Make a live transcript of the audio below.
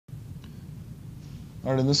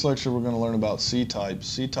All right, in this lecture we're going to learn about ctypes.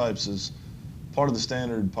 Ctypes is part of the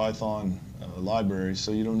standard Python library,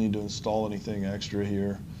 so you don't need to install anything extra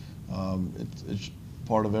here. It's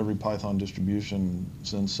part of every Python distribution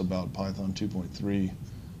since about Python 2.3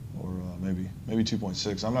 or maybe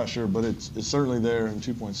 2.6. I'm not sure, but it's certainly there in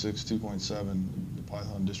 2.6, 2.7, the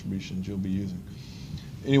Python distributions you'll be using.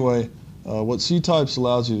 Anyway, what ctypes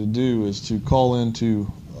allows you to do is to call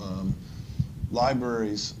into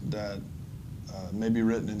libraries that may be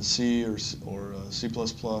written in C or C++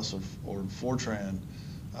 or Fortran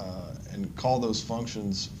and call those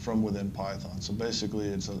functions from within Python. So basically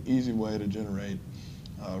it's an easy way to generate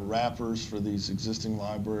wrappers for these existing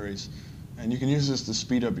libraries, and you can use this to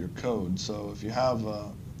speed up your code. So if you have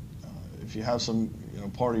some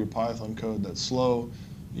part of your Python code that's slow,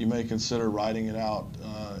 you may consider writing it out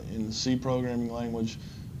in the C programming language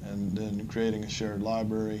and then creating a shared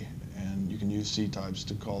library, and you can use ctypes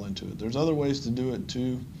to call into it. There's other ways to do it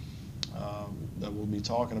too that we'll be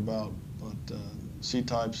talking about, but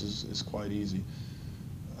ctypes is quite easy.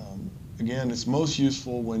 Again, it's most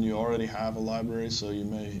useful when you already have a library, so you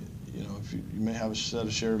may you may have a set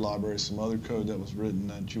of shared libraries, some other code that was written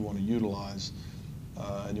that you want to utilize,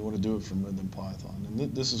 and you want to do it from within Python.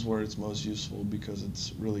 And this is where it's most useful because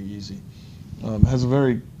it's really easy. It has a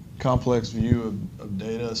very complex view of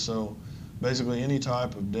data, so basically any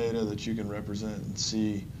type of data that you can represent in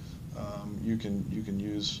C, you can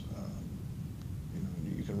use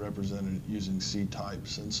you can represent it using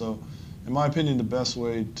ctypes. And so, in my opinion, the best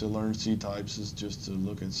way to learn ctypes is just to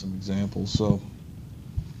look at some examples. So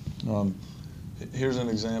here's an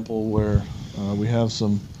example where we have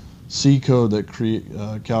some C code that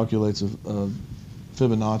calculates a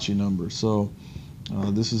Fibonacci number. So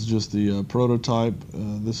this is just the prototype.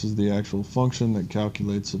 This is the actual function that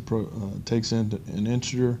calculates takes in an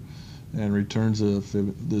integer and returns the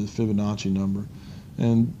Fibonacci number.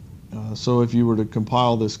 And so if you were to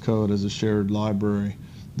compile this code as a shared library,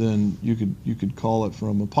 then you could call it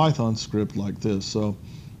from a Python script like this. So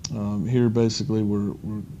here basically we're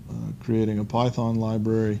creating a Python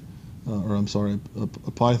library, or I'm sorry,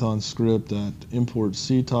 a Python script that imports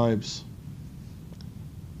ctypes,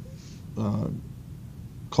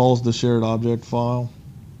 calls the shared object file,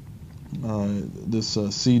 this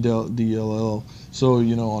cdll. So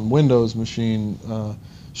on Windows machine,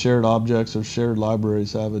 shared objects or shared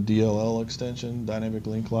libraries have a DLL extension, dynamic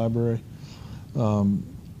link library.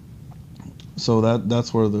 So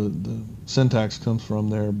that's where the syntax comes from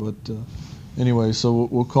there. But anyway, so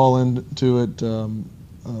we'll call into it.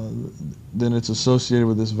 Then it's associated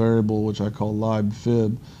with this variable which I call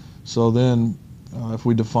libfib. So then if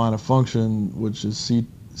we define a function which is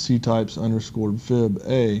ctypes underscore fib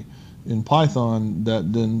a in Python,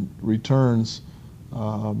 that then returns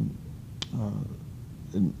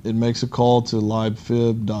it makes a call to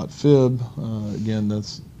libfib.fib. Again,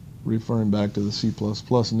 that's referring back to the C++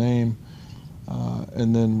 name,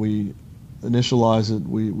 and then we initialize it.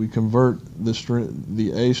 We convert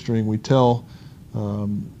the A string. We tell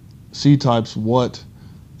ctypes what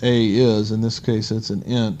A is. In this case, it's an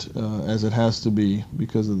int, as it has to be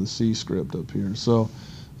because of the C script up here. So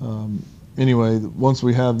anyway, once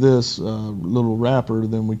we have this little wrapper,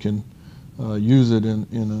 then we can use it in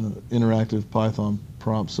an interactive Python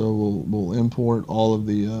prompt. So we'll import all of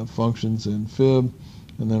the functions in fib,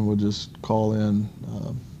 and then we'll just call in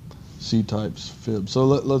ctypes fib. So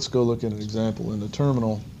let's go look at an example in the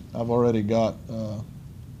terminal. I've already got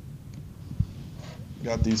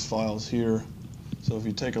these files here. So if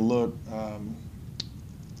you take a look,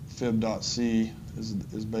 fib.c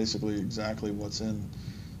is basically exactly what's in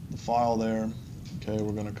the file there. Okay,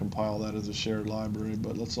 we're going to compile that as a shared library,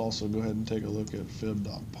 but let's also go ahead and take a look at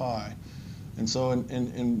fib.py. And so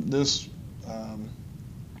in this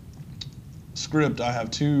script, I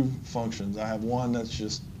have two functions. I have one that's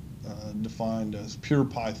just defined as pure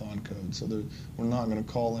Python code, so that we're not going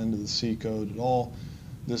to call into the C code at all.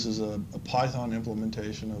 This is a Python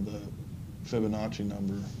implementation of the Fibonacci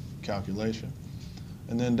number calculation.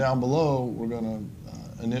 And then down below, we're going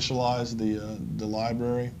to initialize the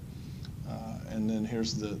library, and then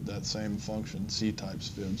here's that same function, ctypes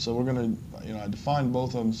fib. So we're going to, I defined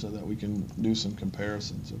both of them so that we can do some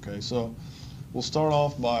comparisons. Okay, so we'll start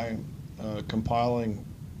off by compiling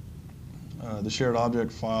the shared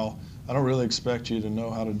object file. I don't really expect you to know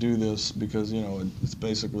how to do this because it's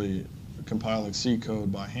basically compiling C code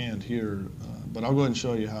by hand here, but I'll go ahead and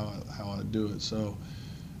show you how I do it. So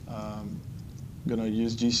I'm going to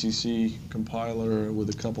use GCC compiler with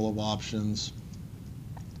a couple of options.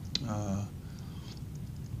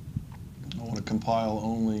 I want to compile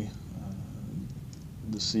only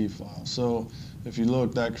the C file. So if you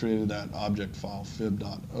look, that created that object file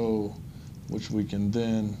fib.o, which we can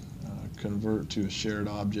then convert to a shared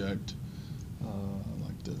object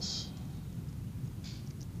like this.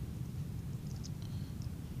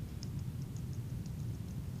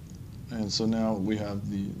 And so now we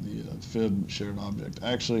have the fib shared object.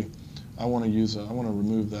 Actually, I want to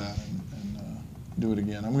remove that and do it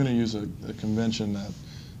again. I'm going to use a convention that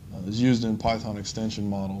is used in Python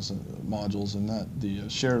extension modules, and that the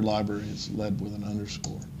shared library is led with an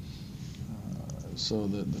underscore. So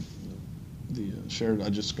the shared,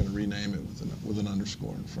 I'm just going to rename it with an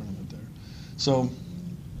underscore in front of it there. So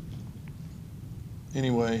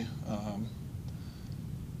anyway,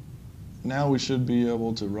 now we should be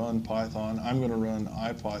able to run Python. I'm going to run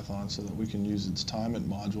IPython so that we can use its timeit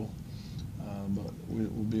module. But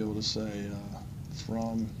we'll be able to say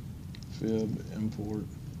from fib import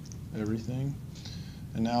everything.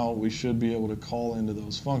 And now we should be able to call into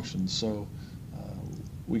those functions. So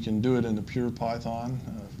we can do it in the pure Python.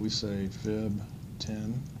 If we say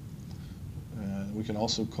fib10, we can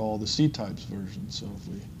also call the ctypes version. So if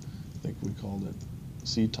we think we called it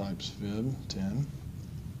ctypes fib10.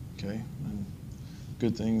 Okay, and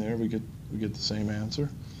good thing there, we get the same answer.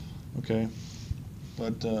 Okay,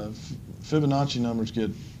 but Fibonacci numbers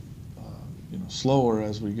get slower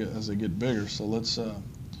as they get bigger. So let's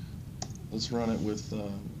run it with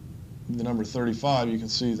the number 35. You can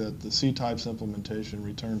see that the ctypes implementation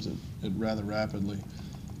returns it rather rapidly.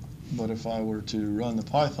 But if I were to run the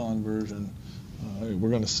Python version,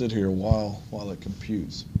 we're going to sit here while it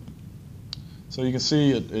computes. So you can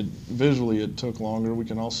see visually it took longer. We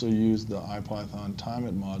can also use the IPython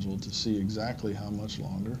timeit module to see exactly how much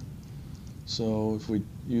longer. So if we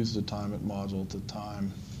use the timeit module to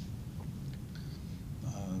time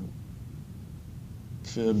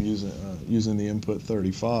fib using the input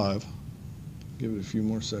 35, give it a few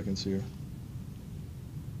more seconds here.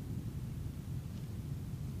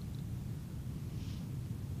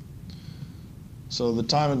 So the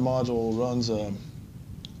timeit module runs a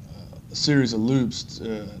series of loops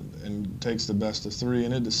and takes the best of 3,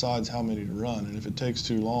 and it decides how many to run. And if it takes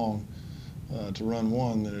too long to run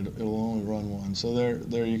one, then it'll only run one. So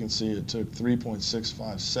there you can see it took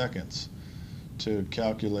 3.65 seconds to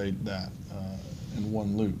calculate that in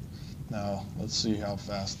one loop. Now let's see how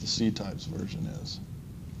fast the ctypes version is.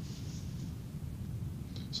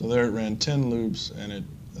 So there it ran 10 loops, and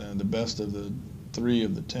the best of the 3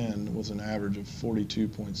 of the 10 was an average of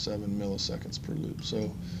 42.7 milliseconds per loop.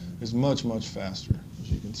 So it's much, much faster,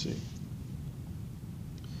 as you can see.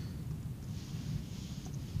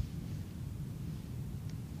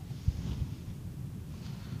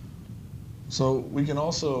 So we can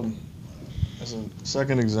also, as a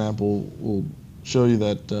second example, we'll show you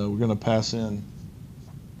that we're going to pass in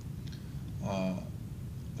a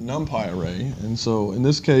NumPy array. And so in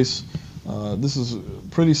this case, this is a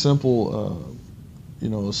pretty simple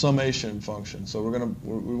a summation function. So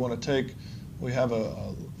we want to take, we have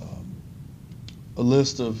a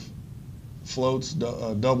list of floats,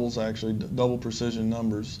 doubles actually, double precision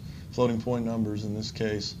numbers, floating point numbers in this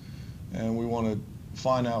case, and we want to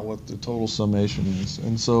find out what the total summation is.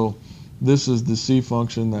 And so this is the C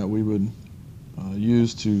function that we would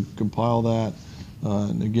use to compile that.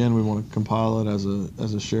 And again, we want to compile it as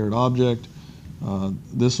a shared object.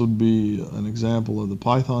 This would be an example of the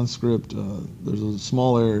Python script. There's a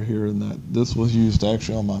small error here in that this was used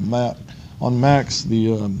actually on my Mac. On Macs,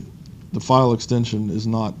 the file extension is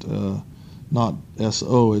not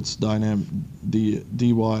SO, it's dynamic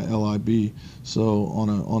DYLIB. So on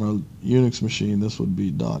a Unix machine, this would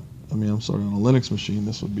be on a Linux machine,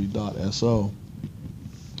 this would be .so.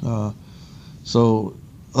 So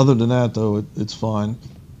other than that, though, it's fine.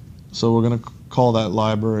 So we're going to call that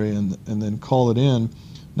library and then call it in.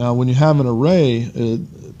 Now, when you have an array,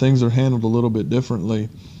 things are handled a little bit differently,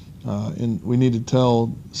 and we need to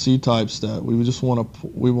tell ctypes that we just want to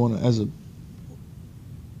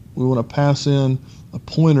pass in a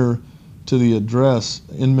pointer to the address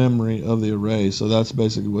in memory of the array. So that's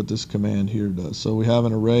basically what this command here does. So we have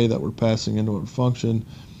an array that we're passing into a function,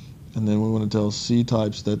 and then we want to tell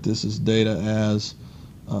ctypes that this is data as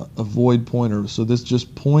a void pointer. So this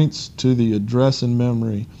just points to the address in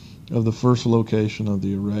memory of the first location of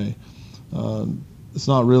the array. It's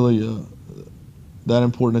not really that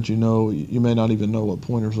important that you may not even know what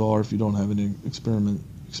pointers are if you don't have any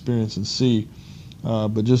experience in C.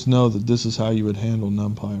 But just know that this is how you would handle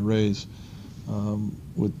NumPy arrays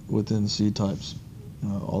within ctypes.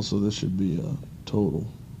 Also, this should be total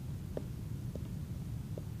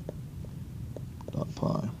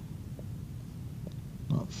 .py,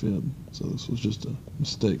 not fib. So this was just a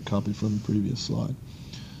mistake copied from the previous slide.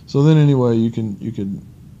 So then anyway, you could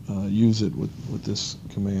use it with this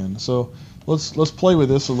command. So let's play with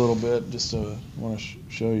this a little bit. Just want to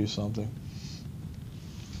show you something.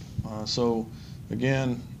 So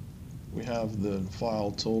again, we have the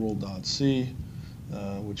file total.c,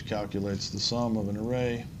 which calculates the sum of an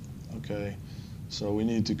array. Okay, so we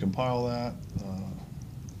need to compile that.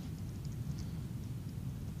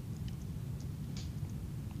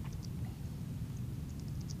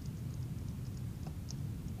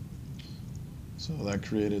 So that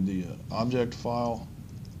created the object file.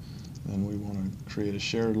 Then we want to create a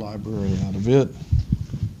shared library out of it.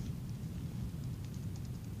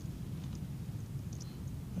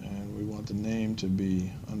 And we want the name to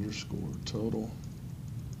be _total.so.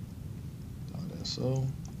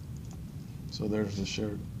 So there's the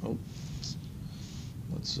shared, oh,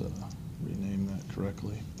 let's rename that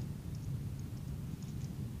correctly.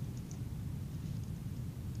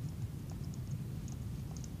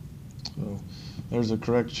 So there's the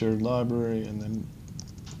correct shared library, and then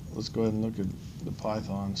let's go ahead and look at the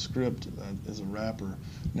Python script that is a wrapper.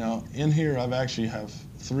 Now in here I've actually have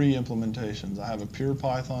three implementations. I have a pure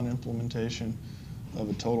Python implementation of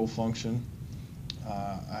a total function.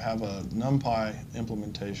 I have a NumPy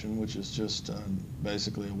implementation, which is just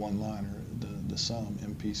basically a one-liner, the sum,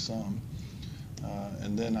 MP sum.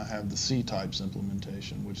 And then I have the ctypes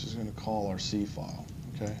implementation, which is going to call our C file.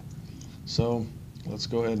 Okay, so let's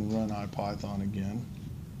go ahead and run IPython again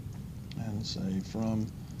and say from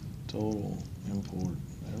total import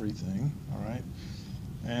everything. All right,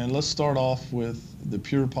 and let's start off with the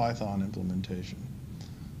pure Python implementation.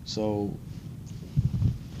 So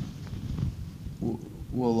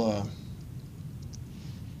we'll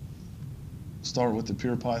start with the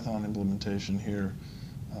pure Python implementation here.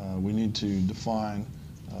 We need to define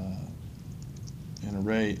an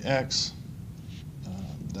array X.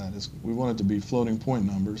 That is, we want it to be floating point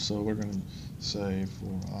numbers, so we're going to say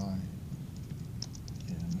for I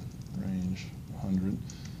in range 100.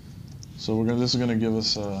 So this is going to give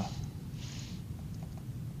us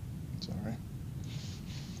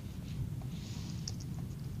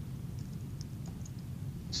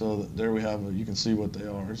so there we have, you can see what they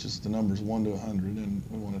are. It's just the numbers 1 to 100, and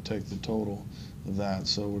we want to take the total of that.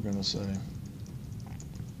 So we're going to say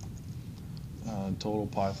total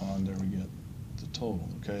Python, there we get the total.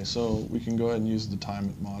 Okay, so we can go ahead and use the time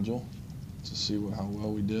it module to see how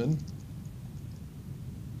well we did.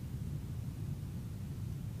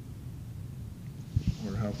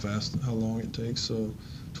 Or how long it takes. So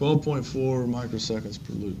 12.4 microseconds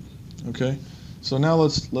per loop. Okay, so now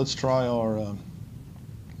let's try our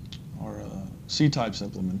ctypes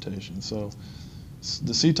implementation. So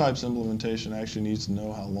the ctypes implementation actually needs to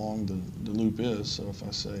know how long the loop is. So if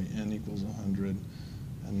I say n equals 100,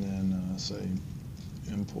 and then say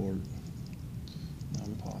import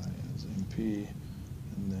numpy as np,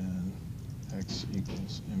 and then x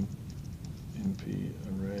equals np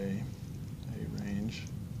array a range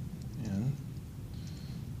n,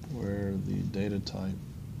 where the data type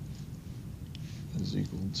is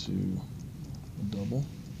equal to a double.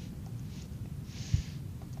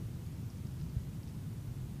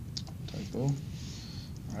 All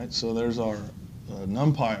right, so there's our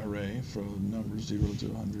NumPy array from numbers 0 to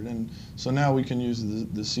 100, and so now we can use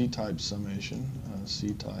the ctype summation,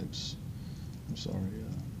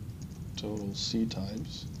 total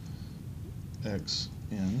ctypes x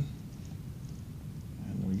n,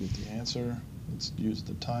 and we get the answer. Let's use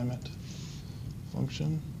the time it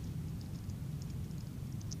function.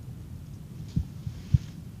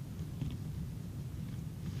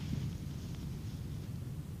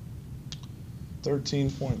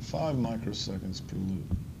 13.5 microseconds per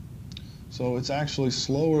loop. So it's actually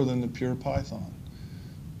slower than the pure Python.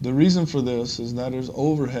 The reason for this is that there's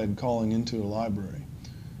overhead calling into a library.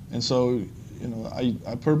 And so,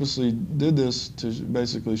 I purposely did this to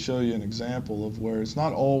basically show you an example of where it's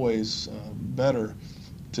not always better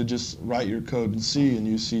to just write your code in C and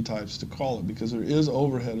use ctypes to call it, because there is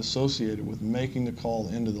overhead associated with making the call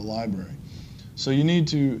into the library. So you need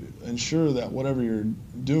to ensure that whatever you're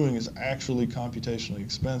doing is actually computationally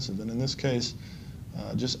expensive. And in this case,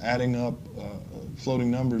 just adding up floating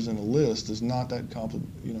numbers in a list is not is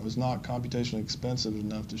not computationally expensive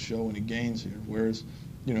enough to show any gains here. Whereas,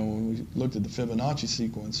 when we looked at the Fibonacci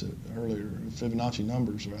sequence earlier, Fibonacci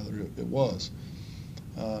numbers rather, it was.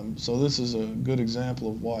 So this is a good example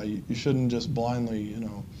of why you shouldn't just blindly,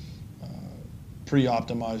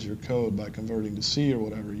 pre-optimize your code by converting to C or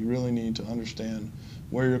whatever. You really need to understand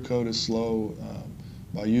where your code is slow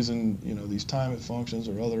by using these time it functions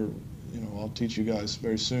or other I'll teach you guys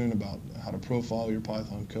very soon about how to profile your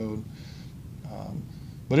Python code.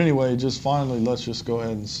 But anyway, just finally, let's just go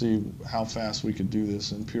ahead and see how fast we could do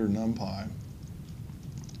this in pure NumPy.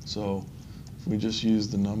 So if we just use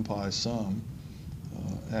the NumPy sum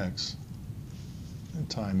x and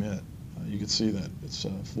time it, you can see that it's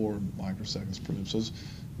 4 microseconds per loop. So it's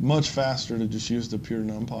much faster to just use the pure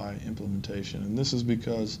NumPy implementation. And this is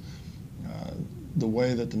because the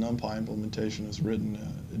way that the NumPy implementation is written,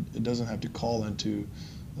 it doesn't have to call into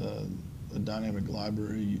a dynamic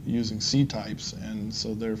library using ctypes, and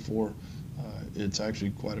so therefore it's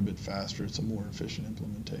actually quite a bit faster. It's a more efficient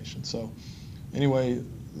implementation. So anyway,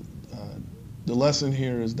 the lesson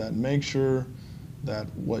here is that make sure that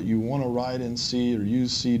what you want to write in C or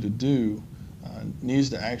use C to do needs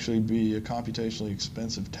to actually be a computationally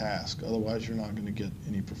expensive task. Otherwise, you're not going to get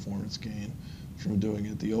any performance gain from doing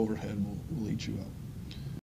it. The overhead will eat you up.